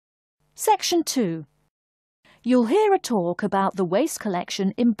Section 2. You'll hear a talk about the waste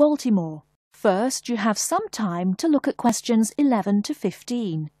collection in Baltimore. First, you have some time to look at questions 11 to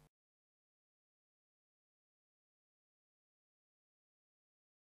 15.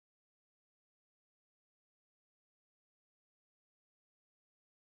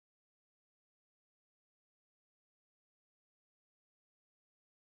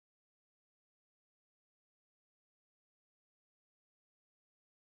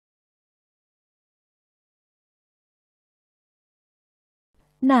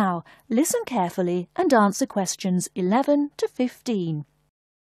 Now, listen carefully and answer questions 11 to 15.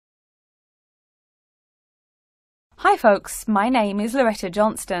 Hi folks, my name is Loretta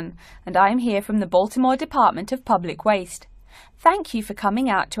Johnston and I'm here from the Baltimore Department of Public Waste. Thank you for coming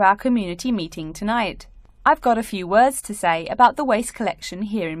out to our community meeting tonight. I've got a few words to say about the waste collection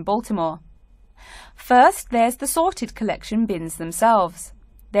here in Baltimore. First, there's the sorted collection bins themselves.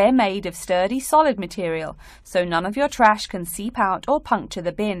 They're made of sturdy, solid material, so none of your trash can seep out or puncture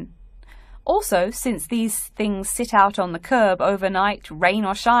the bin. Also, since these things sit out on the curb overnight, rain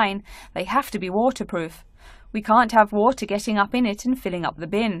or shine, they have to be waterproof. We can't have water getting up in it and filling up the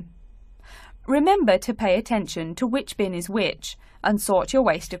bin. Remember to pay attention to which bin is which and sort your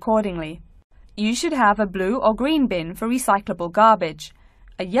waste accordingly. You should have a blue or green bin for recyclable garbage,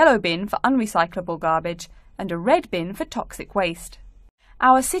 a yellow bin for unrecyclable garbage, and a red bin for toxic waste.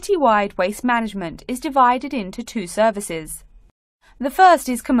 Our citywide waste management is divided into two services. The first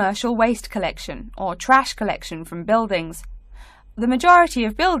is commercial waste collection, or trash collection from buildings. The majority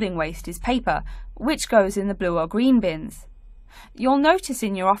of building waste is paper, which goes in the blue or green bins. You'll notice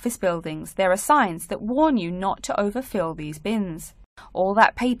in your office buildings there are signs that warn you not to overfill these bins. All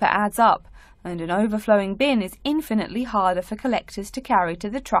that paper adds up, and an overflowing bin is infinitely harder for collectors to carry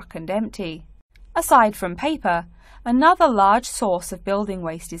to the truck and empty. Aside from paper, another large source of building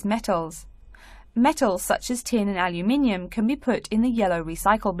waste is metals. Metals such as tin and aluminium can be put in the yellow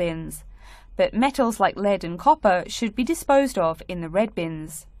recycle bins, but metals like lead and copper should be disposed of in the red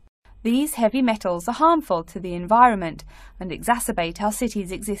bins. These heavy metals are harmful to the environment and exacerbate our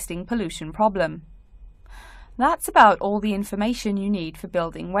city's existing pollution problem. That's about all the information you need for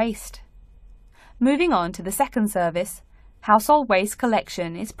building waste. Moving on to the second service, household waste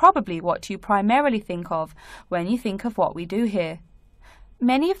collection is probably what you primarily think of when you think of what we do here.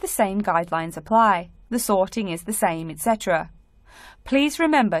 Many of the same guidelines apply, the sorting is the same, etc. Please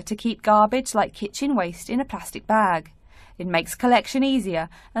remember to keep garbage like kitchen waste in a plastic bag. It makes collection easier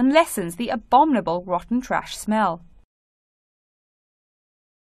and lessens the abominable rotten trash smell.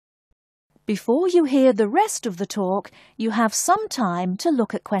 Before you hear the rest of the talk, you have some time to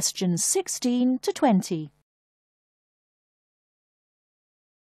look at questions 16 to 20.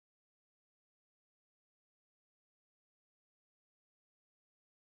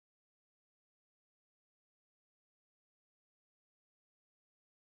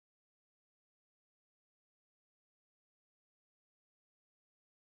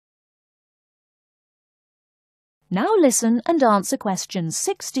 Now listen and answer questions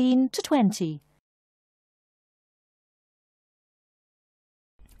 16 to 20.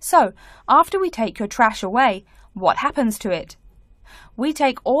 So, after we take your trash away, what happens to it? We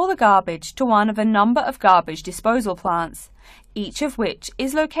take all the garbage to one of a number of garbage disposal plants, each of which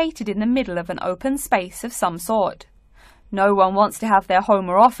is located in the middle of an open space of some sort. No one wants to have their home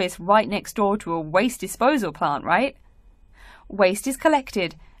or office right next door to a waste disposal plant, right? Waste is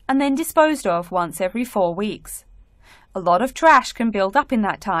collected and then disposed of once every 4 weeks. A lot of trash can build up in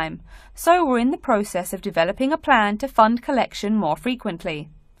that time, so we're in the process of developing a plan to fund collection more frequently.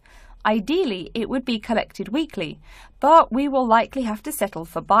 Ideally, it would be collected weekly, but we will likely have to settle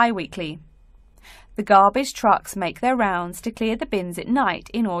for bi-weekly. The garbage trucks make their rounds to clear the bins at night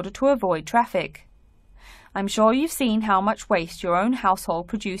in order to avoid traffic. I'm sure you've seen how much waste your own household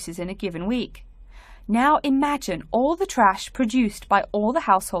produces in a given week. Now imagine all the trash produced by all the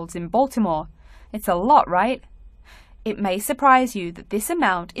households in Baltimore. It's a lot, right? It may surprise you that this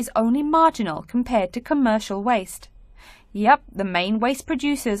amount is only marginal compared to commercial waste. Yep, the main waste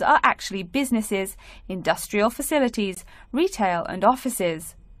producers are actually businesses, industrial facilities, retail and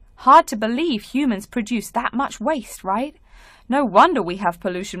offices. Hard to believe humans produce that much waste, right? No wonder we have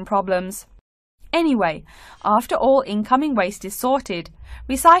pollution problems. Anyway, after all incoming waste is sorted,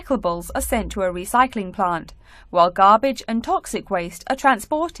 recyclables are sent to a recycling plant, while garbage and toxic waste are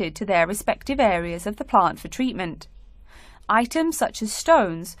transported to their respective areas of the plant for treatment. Items such as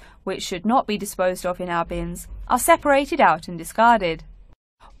stones, which should not be disposed of in our bins, are separated out and discarded.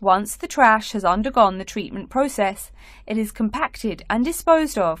 Once the trash has undergone the treatment process, it is compacted and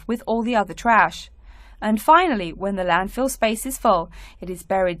disposed of with all the other trash. And finally, when the landfill space is full, it is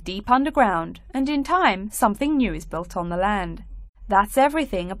buried deep underground, and in time, something new is built on the land. That's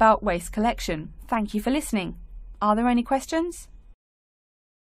everything about waste collection. Thank you for listening. Are there any questions?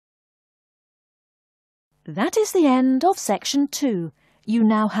 That is the end of section 2. You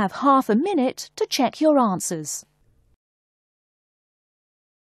now have half a minute to check your answers.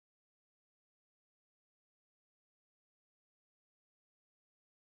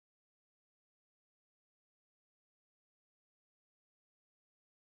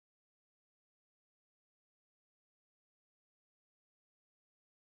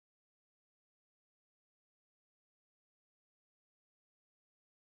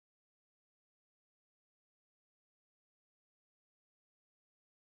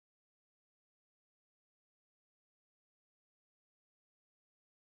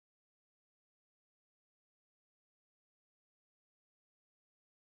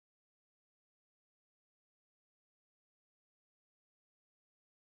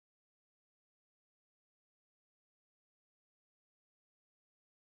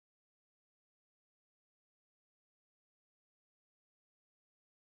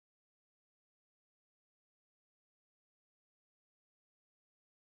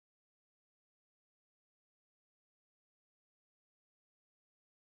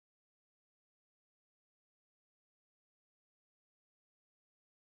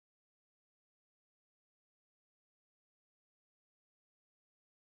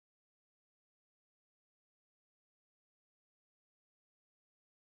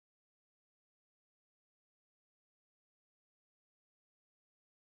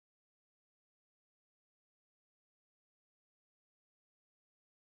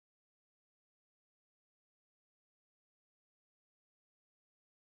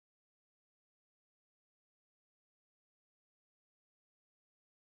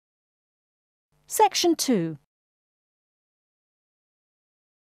 Section 2.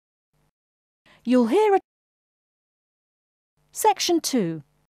 Section 2.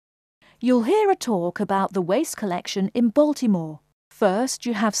 You'll hear a talk about the waste collection in Baltimore. First,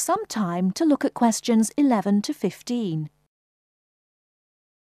 you have some time to look at questions 11 to 15.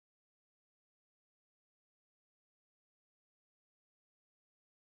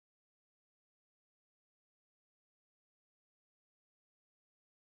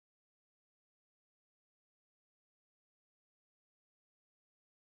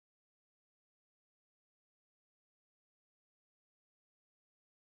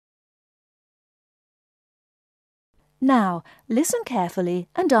 Now, listen carefully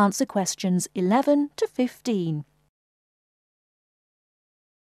and answer questions 11 to 15.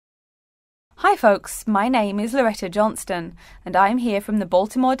 Hi folks, my name is Loretta Johnston, and I'm here from the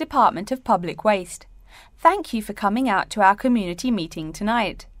Baltimore Department of Public Waste. Thank you for coming out to our community meeting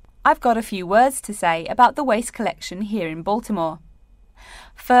tonight. I've got a few words to say about the waste collection here in Baltimore.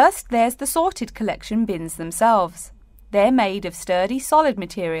 First, there's the sorted collection bins themselves. They're made of sturdy, solid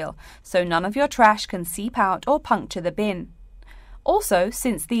material, so none of your trash can seep out or puncture the bin. Also,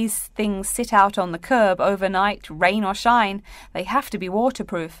 since these things sit out on the curb overnight, rain or shine, they have to be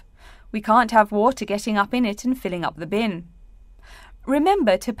waterproof. We can't have water getting up in it and filling up the bin.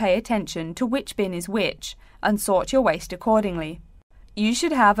 Remember to pay attention to which bin is which and sort your waste accordingly. You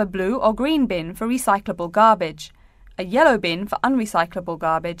should have a blue or green bin for recyclable garbage, a yellow bin for unrecyclable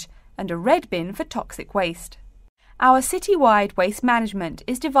garbage, and a red bin for toxic waste. Our city-wide waste management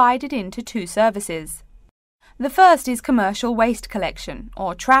is divided into 2 services. The first is commercial waste collection,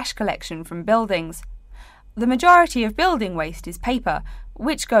 or trash collection from buildings. The majority of building waste is paper,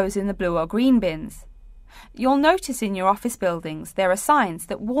 which goes in the blue or green bins. You'll notice in your office buildings there are signs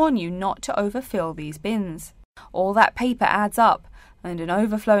that warn you not to overfill these bins. All that paper adds up, and an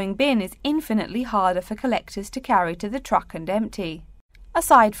overflowing bin is infinitely harder for collectors to carry to the truck and empty.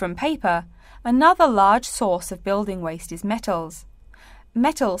 Aside from paper, another large source of building waste is metals.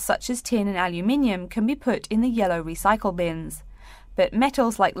 Metals such as tin and aluminium can be put in the yellow recycle bins, but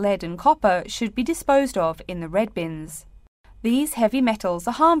metals like lead and copper should be disposed of in the red bins. These heavy metals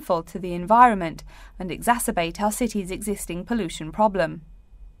are harmful to the environment and exacerbate our city's existing pollution problem.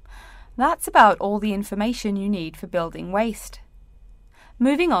 That's about all the information you need for building waste.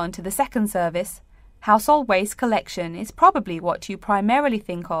 Moving on to the second service, household waste collection is probably what you primarily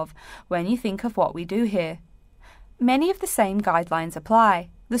think of when you think of what we do here. Many of the same guidelines apply,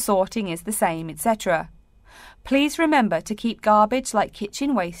 the sorting is the same, etc. Please remember to keep garbage like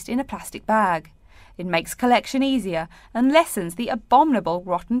kitchen waste in a plastic bag. It makes collection easier and lessens the abominable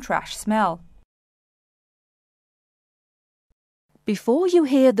rotten trash smell. Before you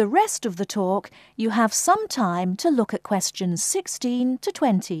hear the rest of the talk, you have some time to look at questions 16 to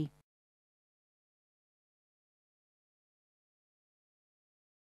 20.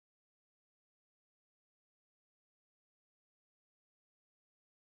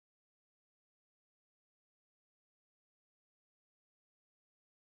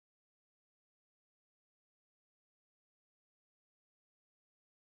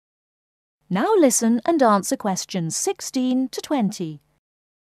 Now listen and answer questions 16 to 20.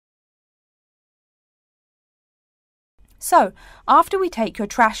 So, after we take your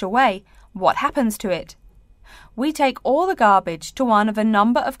trash away, what happens to it? We take all the garbage to one of a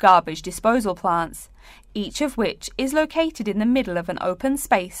number of garbage disposal plants, each of which is located in the middle of an open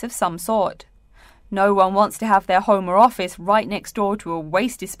space of some sort. No one wants to have their home or office right next door to a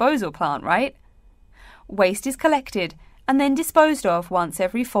waste disposal plant, right? Waste is collected and then disposed of once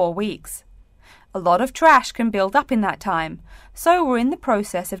every 4 weeks. A lot of trash can build up in that time, so we're in the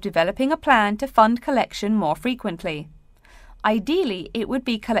process of developing a plan to fund collection more frequently. Ideally, it would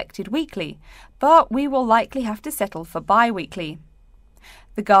be collected weekly, but we will likely have to settle for bi-weekly.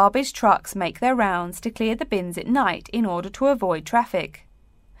 The garbage trucks make their rounds to clear the bins at night in order to avoid traffic.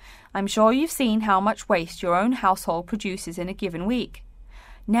 I'm sure you've seen how much waste your own household produces in a given week.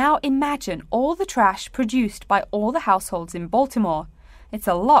 Now imagine all the trash produced by all the households in Baltimore. It's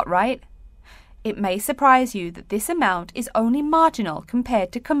a lot, right? It may surprise you that this amount is only marginal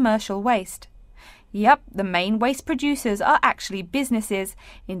compared to commercial waste. Yep, the main waste producers are actually businesses,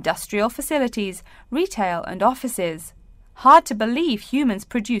 industrial facilities, retail and offices. Hard to believe humans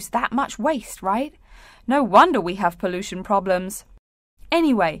produce that much waste, right? No wonder we have pollution problems.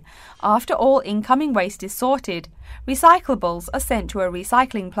 Anyway, after all incoming waste is sorted, recyclables are sent to a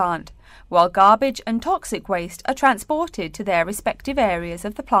recycling plant, while garbage and toxic waste are transported to their respective areas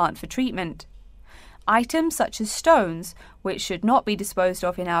of the plant for treatment. Items such as stones, which should not be disposed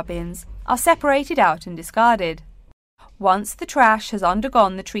of in our bins, are separated out and discarded. Once the trash has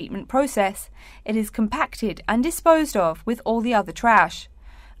undergone the treatment process, it is compacted and disposed of with all the other trash.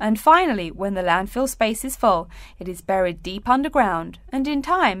 And finally, when the landfill space is full, it is buried deep underground, and in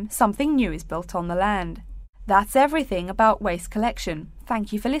time, something new is built on the land. That's everything about waste collection.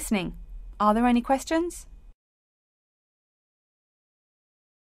 Thank you for listening. Are there any questions?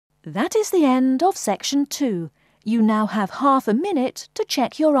 That is the end of section 2. You now have half a minute to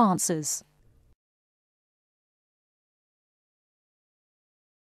check your answers.